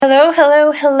Hello,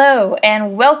 hello, hello,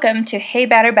 and welcome to Hey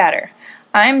Batter Batter.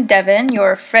 I'm Devin,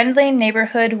 your friendly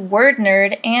neighborhood word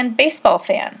nerd and baseball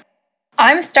fan.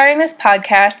 I'm starting this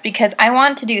podcast because I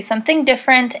want to do something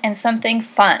different and something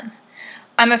fun.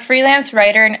 I'm a freelance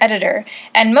writer and editor,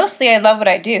 and mostly I love what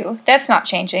I do. That's not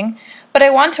changing. But I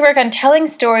want to work on telling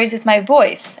stories with my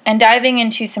voice and diving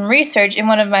into some research in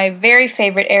one of my very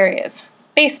favorite areas,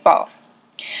 baseball.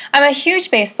 I'm a huge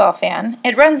baseball fan,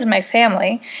 it runs in my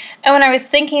family, and when I was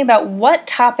thinking about what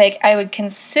topic I would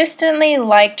consistently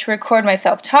like to record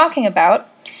myself talking about,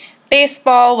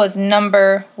 baseball was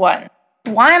number one.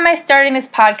 Why am I starting this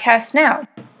podcast now?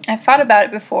 I've thought about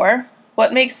it before.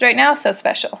 What makes right now so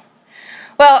special?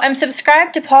 Well, I'm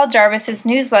subscribed to Paul Jarvis's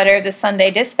newsletter, The Sunday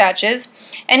Dispatches,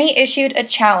 and he issued a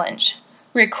challenge.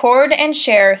 Record and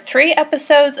share 3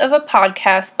 episodes of a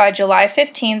podcast by July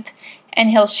 15th, and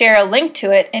he'll share a link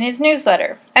to it in his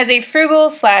newsletter. As a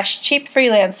frugal/cheap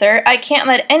freelancer, I can't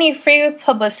let any free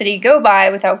publicity go by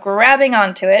without grabbing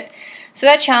onto it, so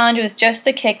that challenge was just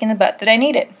the kick in the butt that I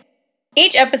needed.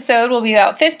 Each episode will be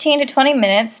about 15 to 20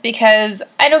 minutes because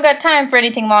I don't got time for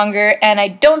anything longer, and I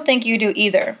don't think you do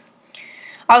either.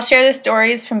 I'll share the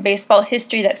stories from baseball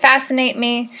history that fascinate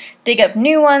me, dig up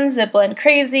new ones that blend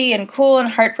crazy and cool and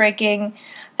heartbreaking,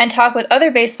 and talk with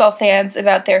other baseball fans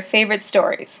about their favorite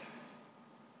stories.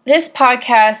 This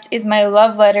podcast is my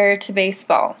love letter to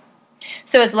baseball.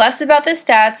 So it's less about the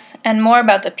stats and more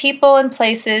about the people and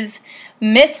places,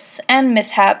 myths and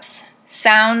mishaps,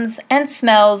 sounds and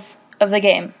smells of the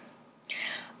game.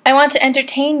 I want to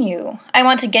entertain you. I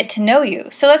want to get to know you.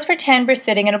 So let's pretend we're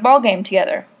sitting at a ball game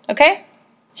together, okay?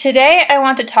 Today I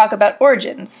want to talk about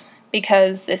origins,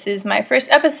 because this is my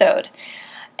first episode,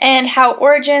 and how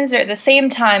origins are at the same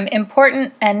time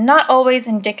important and not always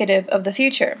indicative of the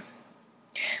future.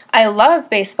 I love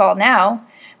baseball now,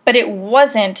 but it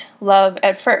wasn't love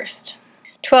at first.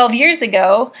 12 years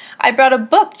ago, I brought a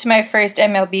book to my first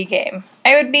MLB game.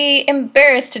 I would be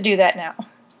embarrassed to do that now.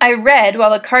 I read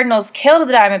while the Cardinals killed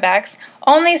the Diamondbacks,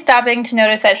 only stopping to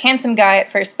notice that handsome guy at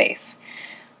first base,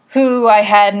 who I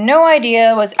had no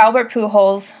idea was Albert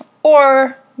Pujols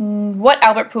or what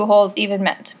Albert Pujols even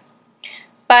meant.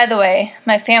 By the way,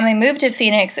 my family moved to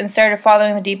Phoenix and started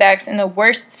following the D-backs in the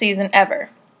worst season ever.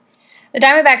 The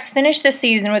Diamondbacks finished the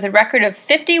season with a record of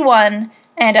 51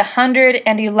 and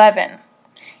 111,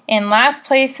 in last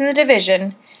place in the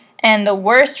division, and the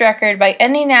worst record by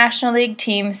any National League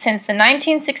team since the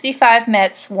 1965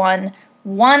 Mets won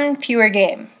 1 fewer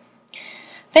game.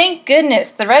 Thank goodness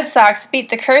the Red Sox beat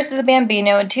the curse of the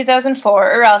Bambino in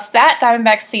 2004, or else that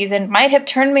Diamondbacks season might have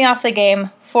turned me off the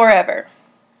game forever.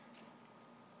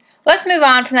 Let's move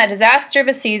on from that disaster of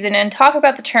a season and talk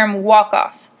about the term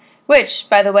walk-off, which,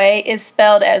 by the way, is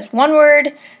spelled as 1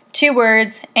 word, 2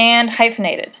 words, and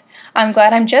hyphenated. I'm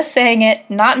glad I'm just saying it,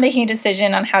 not making a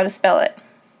decision on how to spell it.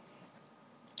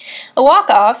 A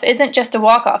walk-off isn't just a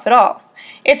walk-off at all.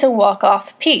 It's a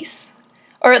walk-off piece,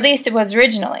 or at least it was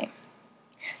originally.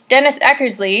 Dennis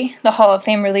Eckersley, the Hall of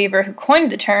Fame reliever who coined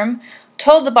the term,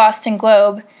 told the Boston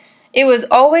Globe, "It was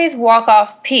always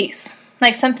walk-off piece,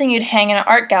 like something you'd hang in an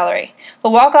art gallery. The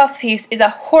walk-off piece is a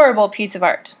horrible piece of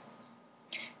art."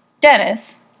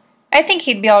 Dennis, I think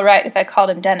he'd be alright if I called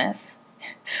him Dennis,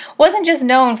 wasn't just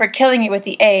known for killing it with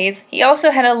the A's, he also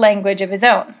had a language of his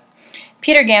own.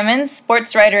 Peter Gammons,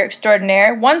 sports writer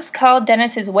extraordinaire, once called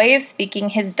Dennis's way of speaking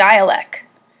his dialect.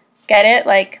 Get it?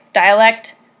 Like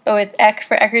dialect, but with Eck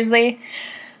for Eckersley?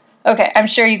 Okay, I'm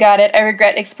sure you got it. I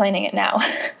regret explaining it now.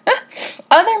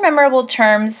 Other memorable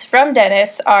terms from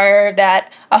Dennis are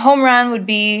that a home run would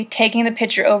be taking the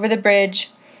pitcher over the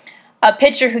bridge, a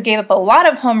pitcher who gave up a lot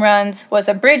of home runs was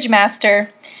a bridge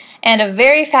master, and a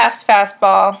very fast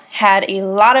fastball had a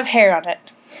lot of hair on it.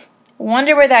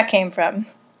 Wonder where that came from.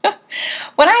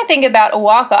 When I think about a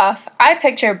walk-off, I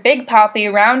picture Big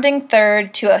Papi rounding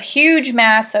third to a huge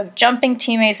mass of jumping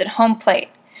teammates at home plate,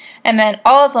 and then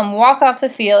all of them walk off the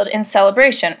field in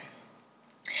celebration.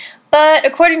 But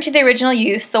according to the original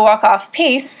use, the walk-off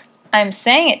piece, I'm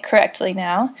saying it correctly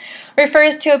now,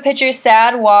 refers to a pitcher's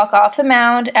sad walk off the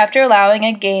mound after allowing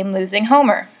a game-losing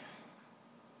homer.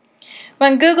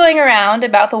 When Googling around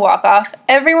about the walk-off,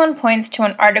 everyone points to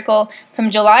an article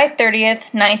from July 30th,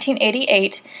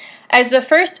 1988, as the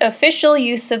first official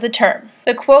use of the term.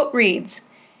 The quote reads,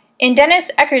 "In Dennis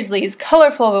Eckersley's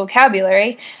colorful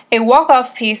vocabulary, a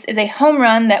walk-off piece is a home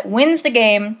run that wins the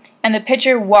game and the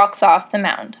pitcher walks off the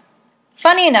mound."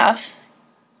 Funny enough,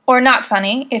 or not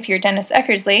funny if you're Dennis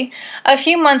Eckersley, a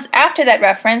few months after that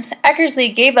reference,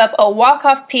 Eckersley gave up a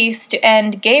walk-off piece to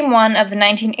end Game 1 of the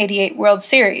 1988 World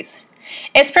Series.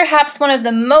 It's perhaps one of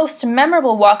the most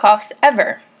memorable walk-offs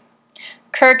ever.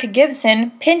 Kirk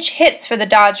Gibson pinch hits for the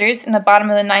Dodgers in the bottom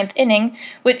of the ninth inning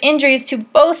with injuries to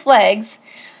both legs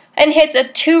and hits a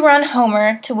 2-run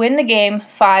homer to win the game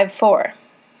 5-4.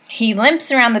 He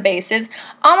limps around the bases,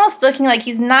 almost looking like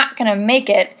he's not going to make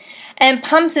it, and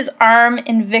pumps his arm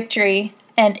in victory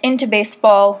and into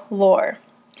baseball lore.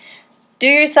 Do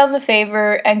yourself a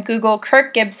favor and Google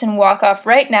Kirk Gibson walk-off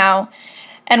right now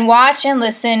and watch and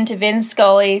listen to Vin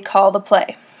Scully call the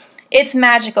play. It's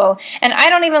magical, and I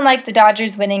don't even like the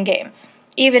Dodgers winning games,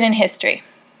 even in history.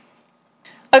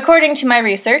 According to my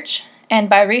research, and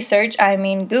by research I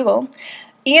mean Google,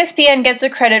 ESPN gets the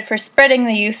credit for spreading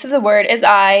the use of the word as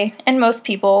I, and most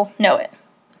people, know it.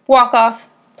 Walk-off,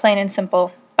 plain and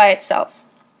simple, by itself.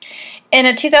 In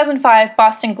a 2005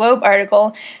 Boston Globe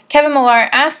article, Kevin Millar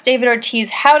asked David Ortiz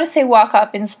how to say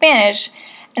walk-off in Spanish,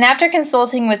 and after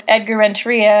consulting with Edgar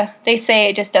Renteria, they say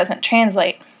it just doesn't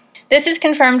translate. This is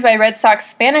confirmed by Red Sox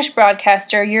Spanish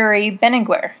broadcaster Yuri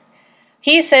Beniguer.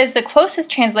 He says the closest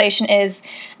translation is,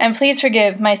 and please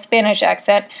forgive my Spanish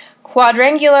accent,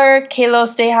 cuadrangular que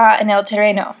los deja en el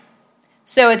terreno.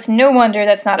 So it's no wonder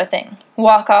that's not a thing.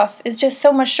 Walk-off is just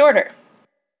so much shorter.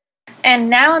 And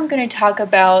now I'm going to talk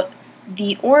about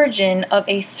the origin of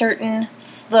a certain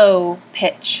slow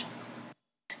pitch.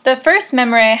 The first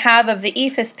memory I have of the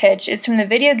eephus pitch is from the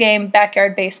video game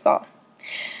Backyard Baseball.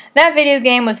 That video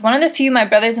game was one of the few my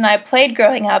brothers and I played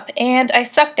growing up, and I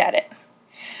sucked at it.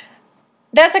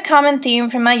 That's a common theme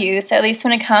from my youth, at least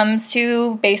when it comes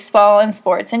to baseball and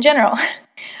sports in general.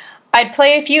 I'd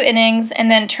play a few innings and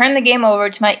then turn the game over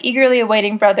to my eagerly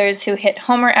awaiting brothers who hit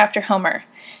homer after homer.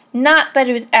 Not that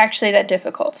it was actually that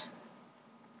difficult.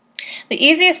 The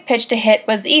easiest pitch to hit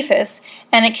was the eephus,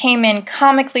 and it came in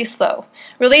comically slow,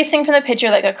 releasing from the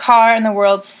pitcher like a car on the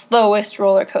world's slowest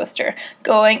roller coaster,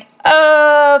 going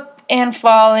up and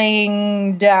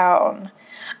falling down.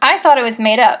 I thought it was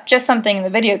made up, just something in the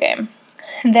video game.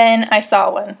 Then I saw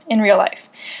one in real life.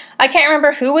 I can't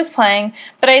remember who was playing,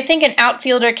 but I think an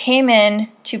outfielder came in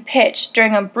to pitch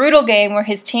during a brutal game where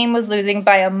his team was losing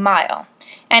by a mile,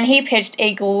 and he pitched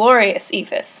a glorious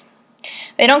eephus.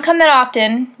 They don't come that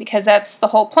often, because that's the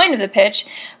whole point of the pitch,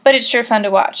 but it's sure fun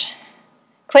to watch.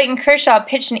 Clayton Kershaw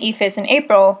pitched an eephus in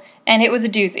April, and it was a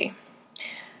doozy.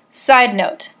 Side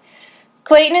note,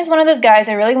 Clayton is one of those guys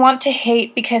I really want to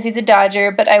hate because he's a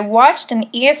Dodger, but I watched an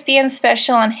ESPN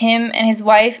special on him and his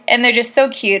wife, and they're just so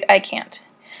cute, I can't.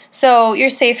 So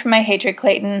you're safe from my hatred,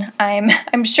 Clayton.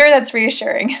 I'm sure that's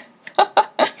reassuring.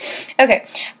 Okay,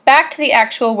 back to the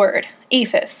actual word,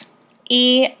 eephus.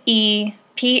 E-E-P-H-U-S.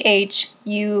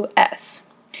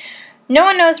 No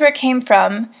one knows where it came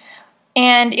from,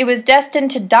 and it was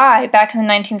destined to die back in the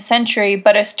 19th century,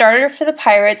 but a starter for the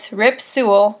Pirates, Rip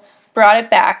Sewell, brought it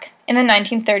back in the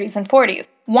 1930s and 40s.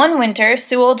 One winter,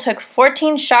 Sewell took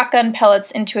 14 shotgun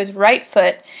pellets into his right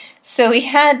foot, so he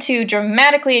had to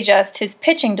dramatically adjust his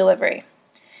pitching delivery.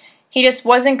 He just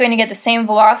wasn't going to get the same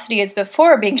velocity as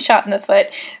before being shot in the foot,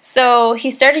 so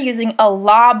he started using a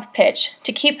lob pitch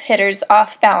to keep hitters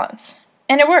off balance.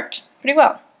 And it worked pretty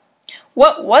well.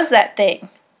 What was that thing?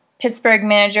 Pittsburgh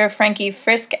manager Frankie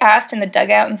Frisk asked in the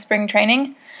dugout in spring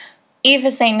training.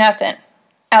 Eephus ain't nothing,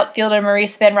 outfielder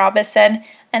Maurice Van Robbus said,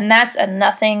 and that's a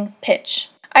nothing pitch.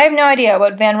 I have no idea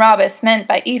what Van Robbus meant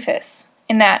by eephus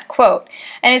in that quote,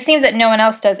 and it seems that no one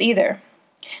else does either.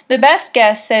 The best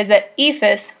guess says that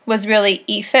eephus was really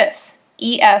ephus,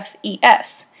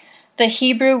 E-F-E-S, the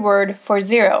Hebrew word for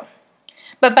zero.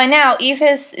 But by now,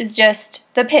 eephus is just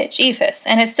the pitch, eephus,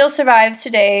 and it still survives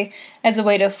today as a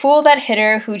way to fool that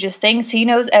hitter who just thinks he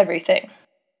knows everything.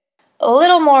 A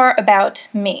little more about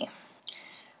me.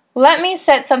 Let me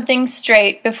set something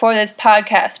straight before this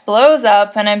podcast blows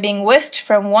up and I'm being whisked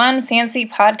from one fancy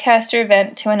podcaster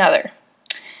event to another.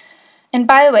 And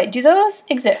by the way, do those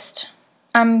exist?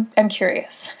 I'm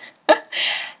curious.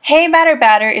 Hey Batter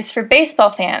Batter is for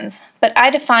baseball fans, but I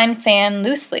define fan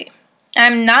loosely.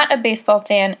 I'm not a baseball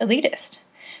fan elitist.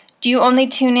 Do you only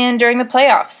tune in during the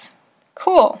playoffs?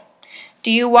 Cool.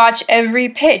 Do you watch every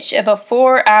pitch of a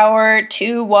 4-hour,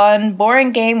 2-1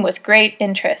 boring game with great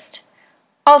interest?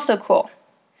 Also cool.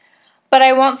 But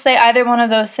I won't say either one of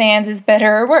those fans is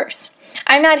better or worse.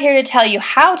 I'm not here to tell you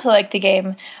how to like the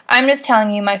game. I'm just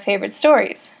telling you my favorite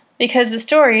stories, because the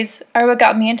stories are what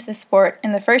got me into the sport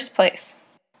in the first place.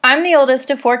 I'm the oldest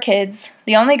of 4 kids,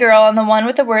 the only girl and the one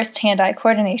with the worst hand-eye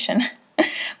coordination.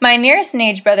 My nearest in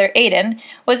age brother, Aiden,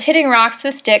 was hitting rocks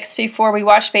with sticks before we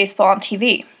watched baseball on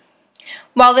TV.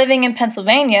 While living in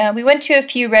Pennsylvania, we went to a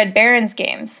few Red Barons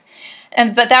games,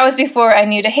 but that was before I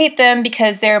knew to hate them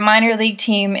because they're a minor league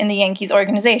team in the Yankees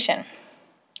organization.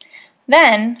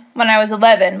 Then, when I was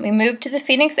 11, we moved to the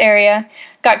Phoenix area,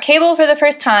 got cable for the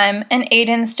first time, and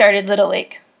Aiden started Little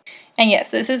League. And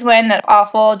yes, this is when that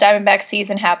awful Diamondback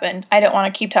season happened. I don't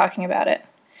want to keep talking about it.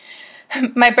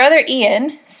 My brother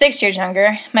Ian, 6 years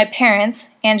younger, my parents,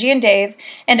 Angie and Dave,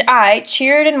 and I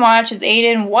cheered and watched as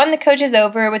Aiden won the coaches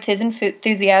over with his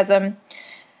enthusiasm.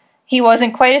 He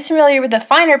wasn't quite as familiar with the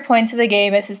finer points of the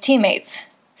game as his teammates.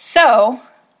 So,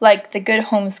 like the good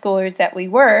homeschoolers that we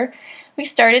were, we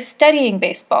started studying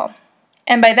baseball.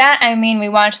 And by that I mean we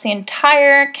watched the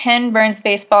entire Ken Burns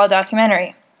baseball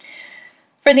documentary.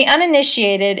 For the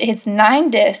uninitiated, it's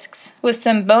 9 discs with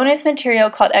some bonus material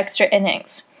called Extra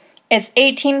Innings. It's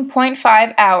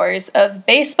 18.5 hours of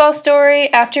baseball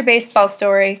story after baseball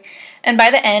story, and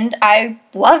by the end, I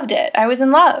loved it. I was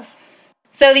in love.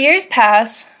 So the years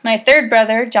pass, my third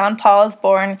brother, John Paul, is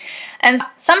born, and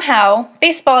somehow,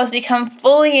 baseball has become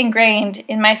fully ingrained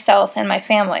in myself and my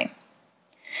family.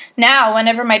 Now,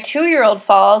 whenever my 2-year-old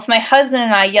falls, my husband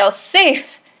and I yell,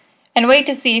 "Safe!" and wait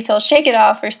to see if he'll shake it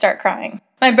off or start crying.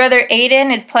 My brother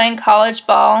Aiden is playing college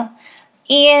ball.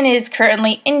 Ian is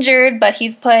currently injured, but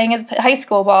he's playing his high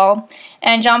school ball,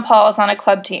 and John Paul is on a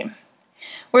club team.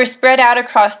 We're spread out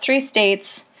across 3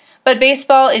 states, but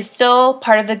baseball is still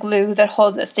part of the glue that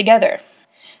holds us together.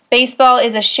 Baseball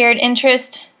is a shared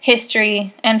interest,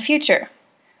 history, and future.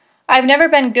 I've never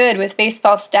been good with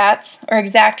baseball stats or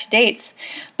exact dates,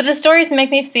 but the stories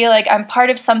make me feel like I'm part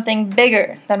of something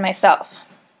bigger than myself.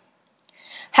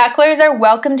 Hecklers are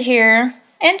welcomed here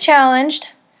and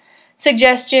challenged.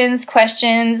 Suggestions,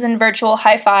 questions, and virtual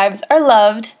high fives are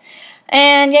loved,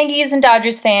 and Yankees and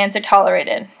Dodgers fans are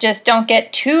tolerated. Just don't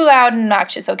get too loud and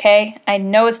obnoxious, okay? I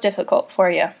know it's difficult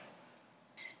for you.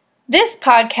 This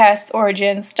podcast's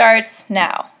origin starts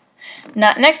now.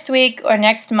 Not next week or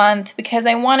next month, because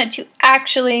I want it to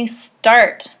actually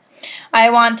start.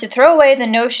 I want to throw away the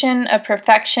notion of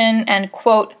perfection and,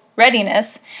 quote,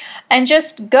 readiness, and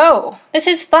just go. This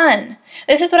is fun.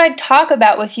 This is what I'd talk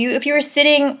about with you if you were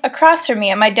sitting across from me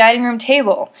at my dining room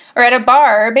table, or at a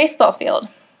bar or a baseball field.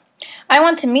 I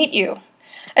want to meet you,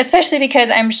 especially because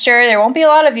I'm sure there won't be a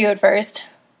lot of you at first,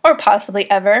 or possibly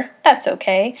ever. That's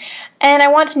okay. And I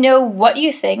want to know what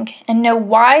you think and know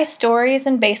why stories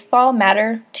in baseball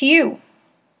matter to you.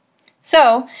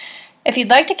 So, if you'd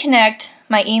like to connect,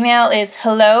 my email is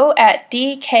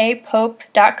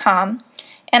hello@dkpope.com.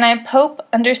 and I'm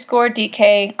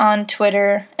Pope_DK on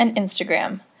Twitter and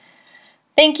Instagram.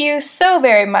 Thank you so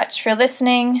very much for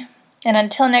listening, and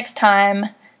until next time,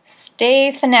 stay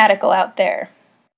fanatical out there.